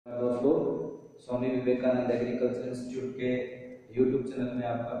दोस्तों, Swami Vivekananda agriculture institute के YouTube channel में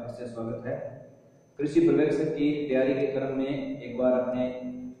आपका फिर से स्वागत है। कृषि पर्यवेक्षक की तैयारी के क्रम में एक बार अपने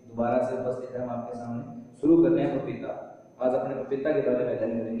दोबारा से उपस्थित है हम आपके सामने। शुरू कर रहे हैं पपीता। आज अपने पपीता के बारे में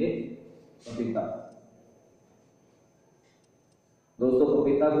अध्ययन करेंगे। पपीता दोस्तों,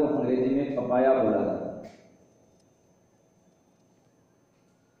 पपीता को अंग्रेजी में पपाया बोला जाता है।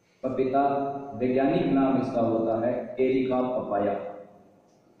 पपीता वैज्ञानिक नाम इसका होता है केरिका पपाया।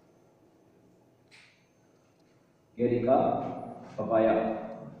 केरिका पपाया।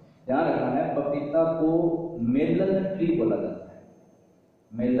 ध्यान रखना है, पपीता को मेलन ट्री बोला जाता है।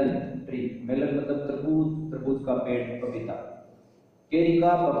 मेलन ट्री, मेलन मतलब तरबूज, तरबूज का पेड़ पपीता।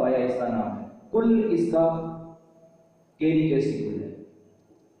 केरिका पपाया इसका नाम है। कुल इसका केरी कैसी कुल है।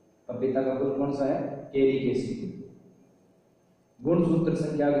 पपीता का कुल कौन सा है? केरी कैसी कुल। गुण सूत्र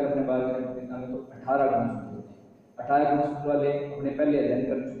संख्या अगर अपने बात करें पपीता में तो 18 गुण सूत्र होते हैं। 18 गुण सूत्र वाले अपने पहले अध्ययन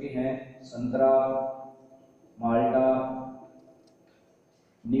कर चुके हैं। संतरा, माल्टा,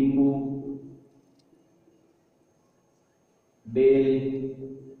 नींबू, बेल,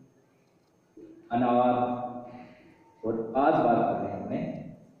 अनार, और आज बात कर रहे हैं अपने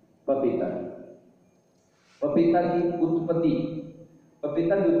पपीता की। पपीता की उत्पत्ति,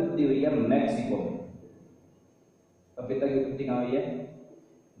 पपीता की उत्पत्ति हुई है मैक्सिको में। पपीता की उत्पत्ति कहां हुई है?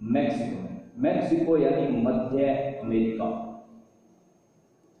 मैक्सिको में। मैक्सिको यानी मध्य अमेरिका।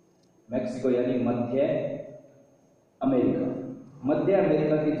 मैक्सिको यानी मध्य अमेरिका। मध्य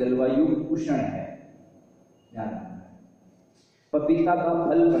अमेरिका की जलवायु उष्ण है। ध्यान रखना है। पपीता का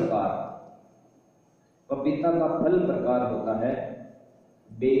फल प्रकार, पपीता का फल प्रकार होता है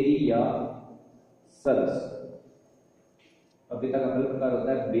बेरी या सरस। पपीता का फल प्रकार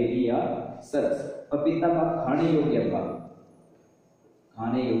होता है बेरी या सरस। पपीता का खाने योग्य भाग,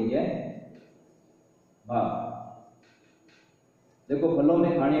 खाने योग्य भाग। देखो, फलों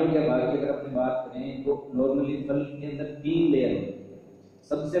में खाने योग्य भाग की अगर अपनी बात करें तो नॉर्मली फल के अंदर 3 लेयर होती है।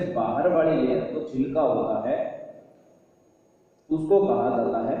 सबसे बाहर वाली लेयर तो छिलका होता है, उसको कहा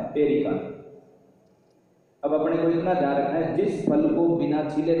जाता है पेरिका। अब अपने को इतना ध्यान रखना है, जिस फल को बिना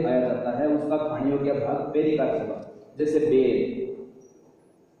छिले खाया जाता है उसका खाने योग्य भाग पेरिका होगा। जैसे बेर,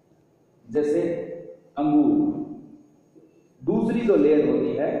 जैसे अंगूर। दूसरी जो लेयर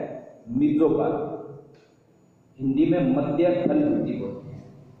होती है मिजोकार्प, हिंदी में मध्य फल वृद्धि होती है।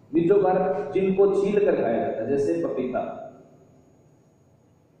 मिजोकार्प जिनको छील कर खाया जाता है, जैसे पपीता,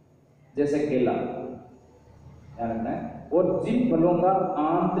 जैसे केला। ध्यान रखना है। और जिन फलों का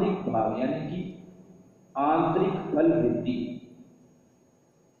आंतरिक भाग यानी कि आंतरिक फल वृद्धि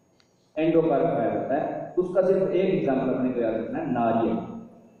एंडोकार्प खाया जाता है, उसका सिर्फ एक एग्जाम्पल अपने को याद रखना है, नारियल।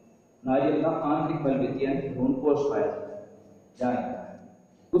 नारियल का आंतरिक फल वृद्धि यानी भ्रूणपोष खाया जाता है। ध्यान रखना है।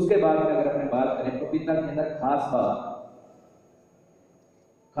 उसके बाद में अगर अपने बात करें पपीता के अंदर खास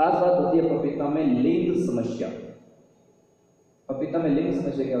बात होती है पपीता में लिंग समस्या। पपीता में लिंग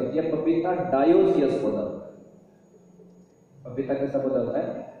समस्या क्या होती है? पपीता डायोसियस पौधा होता है। पपीता कैसा पौधा होता है?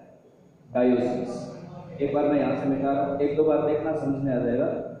 डायोसियस। एक बार मैं यहां से मिटा रहा हूं, 1-2 बार देखना, समझ में आ जाएगा।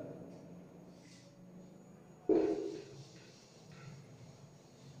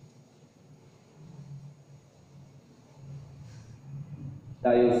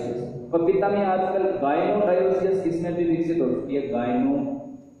 डायोसियस। पपीता में आजकल गायनो डायोसियस किसमें भी विकसित हो चुकी है, गायनो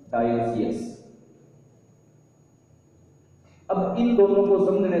डायोसियस। अब इन दोनों को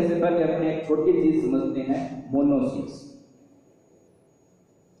समझने से पहले अपने एक छोटी चीज समझते हैं, मोनोसियस।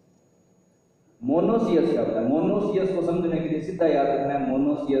 मोनोसियस क्या होता है? मोनोसियस को समझने के लिए सीधा याद रखना है,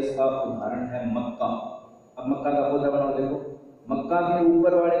 मोनोसियस का उदाहरण है मक्का। अब मक्का का पौधा बनाओ, देखो मक्का के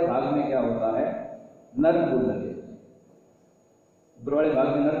ऊपर वाले भाग में क्या होता है? नर फूल लगे। ऊपर वाले भाग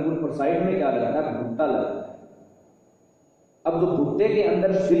में नर फूल और साइड में क्या लगता है? भुट्टा लगता है। अब जो भुट्टे के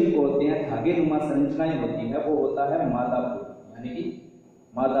अंदर शिल्प होते हैं, धागे नुमा संरचनाएं होती है, वो होता है मादा फूल यानी कि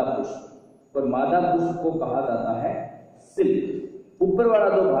मादा पुष्प। और मादा पुष्प को कहा जाता है सिल्क। ऊपर वाला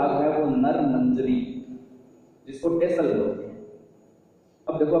जो भाग है वो नर मंजरी, जिसको टेसल बोलते हैं।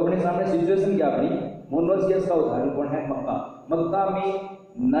 अब देखो अपने सामने सिचुएशन क्या बनी। मोनोसियस का उदाहरण कौन है? मक्का। मक्का में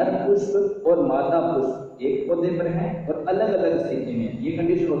नर पुष्प और मादा पुष्प एक पौधे पर हैं और अलग अलग स्थिति में, ये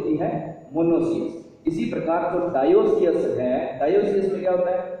कंडीशन होती है मोनोसियस। इसी प्रकार जो डायोसियस है, डायोसियस में क्या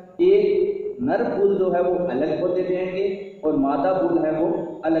होता है? एक नर फूल जो है वो अलग पौधे में आएंगे और मादा फूल है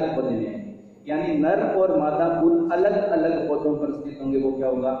वो अलग पौधे में आएंगे। यानी नर और मादा फूल अलग अलग पौधों पर स्थित होंगे, वो क्या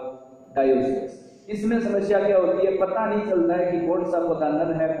होगा? डायोसियस। इसमें समस्या क्या होती है? पता नहीं चलता है कि कौन सा पौधा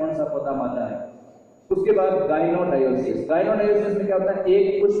नर है, कौन सा पौधा मादा है। उसके बाद गाइनोडायोसिस। गाइनोडायोसिस में क्या होता है?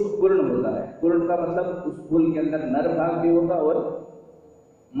 एक पुष्प पूर्ण होता है। पूर्ण का मतलब उस फूल के अंदर नर भाग भी होगा और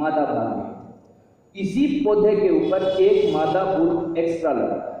मादा भाग भी। इसी पौधे के ऊपर एक मादा फूल एक्स्ट्रा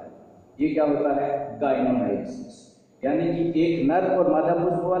लगता है। ये क्या होता है? गाइनोडायोसिस, यानी कि एक नर और मादा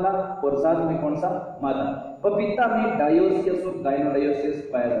पुष्प वाला और साथ में कौन सा? मादा। पपीता में डायोसियस और गाइनोडायोसियस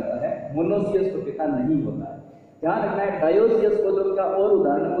पाया जाता है, मोनोसियस पपीता नहीं होता है। ध्यान रखना है, डायोसियस पौधों का और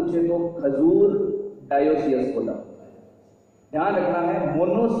उदाहरण पूछे तो खजूर डायोसियस पौधा होता है। ध्यान रखना है,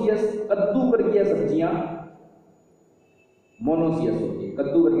 मोनोसियस कद्दू वर्गीय सब्जियां मोनोसियस होती है।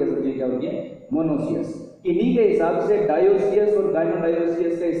 कद्दू वर्गीय सब्जियां क्या होती है? मोनोसियस। इन्हीं के हिसाब से डायोसियस और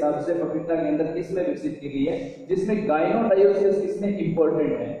गाइनोडायोसियस के हिसाब से पपीता के अंदर किसमें विकसित की गई है, जिसमें गाइनोडायोसियस किसमें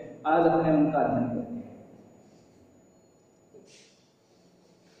इंपॉर्टेंट है, आज अपने उनका अध्ययन करते हैं।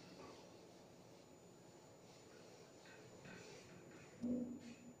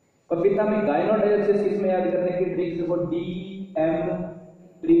 पपीता में गाइनोडायोसियस किसमें याद करने की ट्रिक देखो,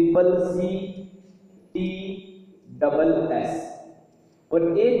 DMCCC और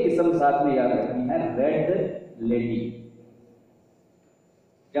एक किस्म साथ में याद रखनी है, रेड लेडी।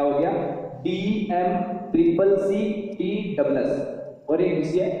 क्या हो गया? DMCCC और एक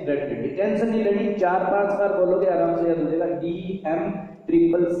किसी है रेड लेडी। टेंशन नहीं लेनी, 4-5 बार बोलोगे आराम से याद हो जाएगा।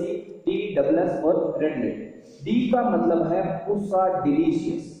 DMCCC और रेड लेडी। डी का मतलब है पुसा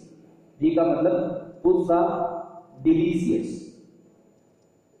डिलीशियस, डी का मतलब पुसा डिलीशियस।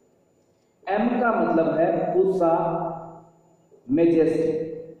 एम का मतलब है पुसा मेजेस्टी,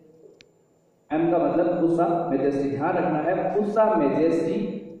 एम का मतलब पुसा मेजेस्टी। ध्यान रखना है, पुसा मेजेस्टी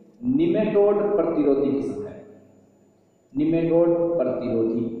निमेटोड प्रतिरोधी किस्म है, निमेटोड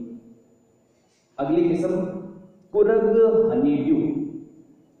प्रतिरोधी। अगली किस्म कुरग हनीड्यू,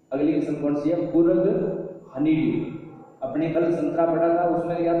 अगली किस्म कौन सी है? कुरग हनीड्यू। अपने कल संतरा पढ़ा था,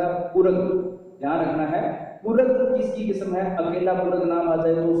 उसमें क्या था? कुरग। ध्यान रखना है, कुरग किसकी किस्म है? अकेला कुरग नाम आ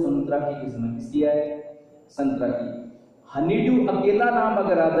जाए तो संतरा की किस्म है। किसकी है? संतरा की। हनीड्यू अकेला नाम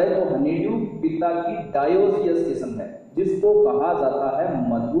अगर आ जाए तो हनीड्यू पिता की डायोसियस किस्म है, जिसको कहा जाता है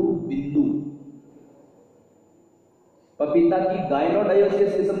मधु बिंदु। पपीता की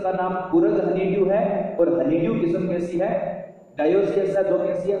गाइनोडायोसियस किस्म का नाम कुरग हनीड्यू है और हनीड्यू किस्म कैसी है? डायोसियस है, जो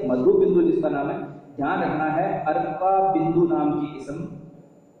कैसी है? मधु बिंदु जिसका नाम है। ध्यान रखना है, अर्का बिंदु नाम की किस्म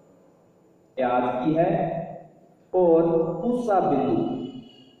प्याज की है और पुसा बिंदु,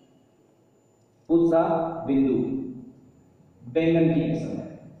 पुसा बिंदु बैंगन की किस्म है।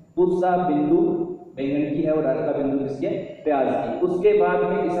 पुसा बिंदु बैंगन की है और अर्का बिंदु किसकी है? प्याज की। उसके बाद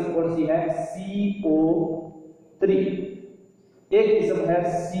में किस्म कौन सी है? CO3। एक किस्म है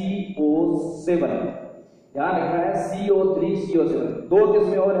CO7। ध्यान रखना है, CO3 CO7। दो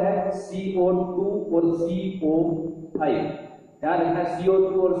किस्में और है, CO2 और CO5। ध्यान रखना है,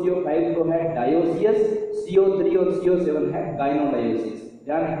 CO2 और CO5 तो है डायोसियस, CO3 और CO7 है गाइनोडायोसिस।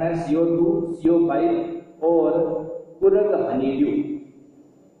 ध्यान रखना है, CO2 CO5 और कुरग हनीड्यू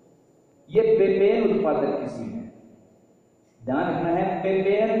ये पेपेन उत्पादक किस्म है। ध्यान रखना है,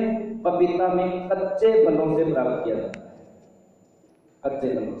 पेपेन पपीता में कच्चे फलों से प्राप्त किया जाता है, कच्चे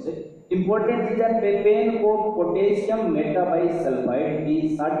फलों से। इंपॉर्टेंट चीज है, पेपेन को पोटेशियम मेटाबाइसल्फाइड की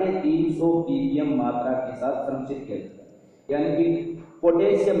 350 ppm मात्रा के साथ संरक्षित किया जाता है। यानी कि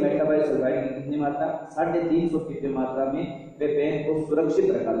पोटेशियम मेटाबाइसल्फाइड की कितनी मात्रा? 350 ppm मात्रा में पेपेन को सुरक्षित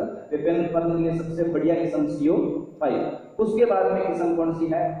रखा जाता है। पेपेन उत्पादन के लिए सबसे बढ़िया किस्म CO5। उसके बाद में किस्म कौन सी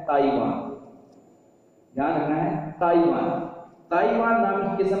है? ताइवान। ध्यान रखना है, ताइवान। ताइवान नाम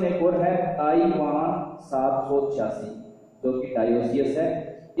की किस्म एक और है, ताइवान 786, जो कि डायोसियस है।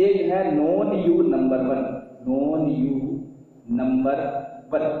 एक है non you number 1, non you number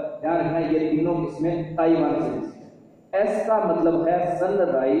 1। ध्यान रखना, ये तीनों किस्में ताइवान से। एस का मतलब है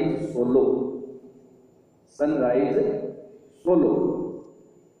सनराइज सोलो, सनराइज सोलो।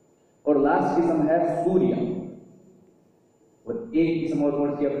 और लास्ट किस्म है सूर्य। और एक किस्म और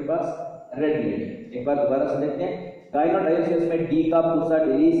कौन सी अपने पास? Red lady. एक बार दोबारा से देखते हैं, गाइनोडायोसियस में डी का पुसा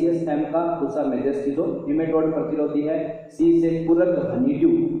डिलीशियस, एम का पुसा मेजेस्टी जो निमेटोड प्रतिरोधी है, सी से कुरग हनीड्यू।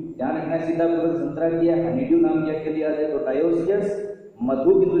 ध्यान रखना है, सीधा कुरग संतरा की है, हनीड्यू नाम किया के लिया जाए तो डायोसियस,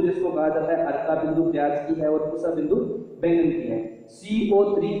 मधु बिंदु जिसको कहा जाता है, अर्का बिंदु प्याज की है और पुसा बिंदु बैंगन की है।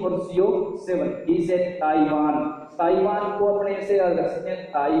 CO3 और CO7। डी से ताइवान। ताइवान को अपने ऐसे याद रख सकते हैं,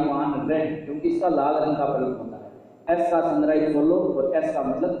 ताइवान रेड, क्योंकि इसका लाल रंग का प्रयोग होता है। एस का सनराइज सोलो और एस का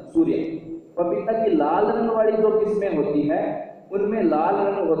मतलब सूर्य। पपीता की लाल रंग वाली जो किस्में होती है उनमें लाल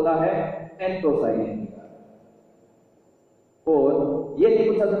रंग होता है एंथोसाइनिन, और ये नहीं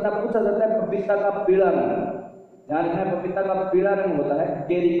पूछा जाता है पपीता का पीला रंग। ध्यान रखना है, पपीता का पीला रंग होता है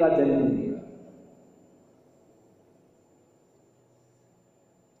केरिका जेनिन।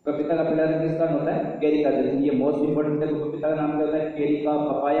 पपीता का पीला रंग किसका होता है? केरिका जेनिन। ये मोस्ट इंपोर्टेंट है। तो पपीता का नाम क्या होता है? केरिका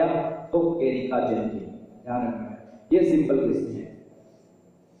पपाया, तो केरिका जेनिन। ध्यान रखना है, ये सिंपल किस्म है।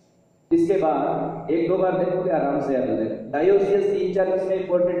 इसके बाद एक दो बार देखोगे आराम से याद हो जाएगा। डायोसियस 3-4 किस्में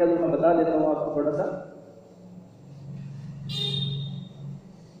इंपॉर्टेंट है, तो मैं बता देता हूं आपको थोड़ा सा।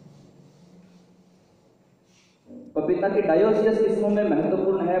 पपीता की डायोसियस किस्मों में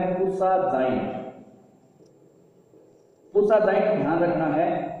महत्वपूर्ण है पूसा जाइंट। पूसा जाइंट ध्यान रखना है,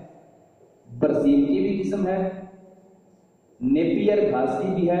 ब्राजील की भी किस्म है, नेपियर घास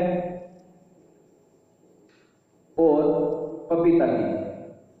की भी है और पपीता की भी है,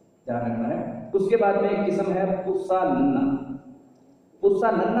 ध्यान रखना है। उसके बाद में एक किस्म है पुस्सा नन्ना।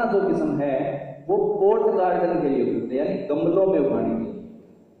 पुस्सा नन्ना जो किस्म है वो पोर्ट गार्डन के लिए उपयुक्त है, यानी गमलों में उगाने के लिए।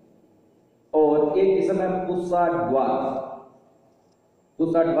 और एक किस्म है पुस्सा ड्वार्फ।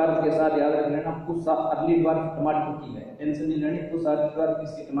 पुस्सा ड्वार्फ के साथ याद रख लेना, पुस्सा अर्ली ड्वार्फ टमाटर की है, टेंशन नहीं लेनी। पुस्सा ड्वार्फ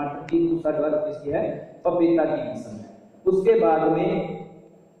किसकी? टमाटर की। पुस्सा ड्वार्फ किसकी है? पपीता की किस्म है। उसके बाद में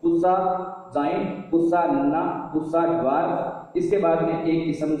पुस्सा जाइंट, पुस्सा नन्ना, पुस्सा ड्वार्फ। इसके बाद में एक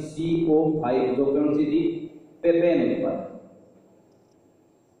किस्म CO5 जो कौन सी थी? पेपेन उत्पाद।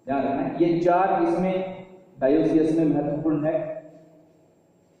 ध्यान रखना, ये 4 किस्में डायोसियस में महत्वपूर्ण है।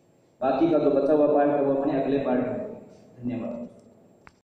 बाकी का जो बचा हुआ पार्ट है वो अपने अगले पार्ट में। धन्यवाद।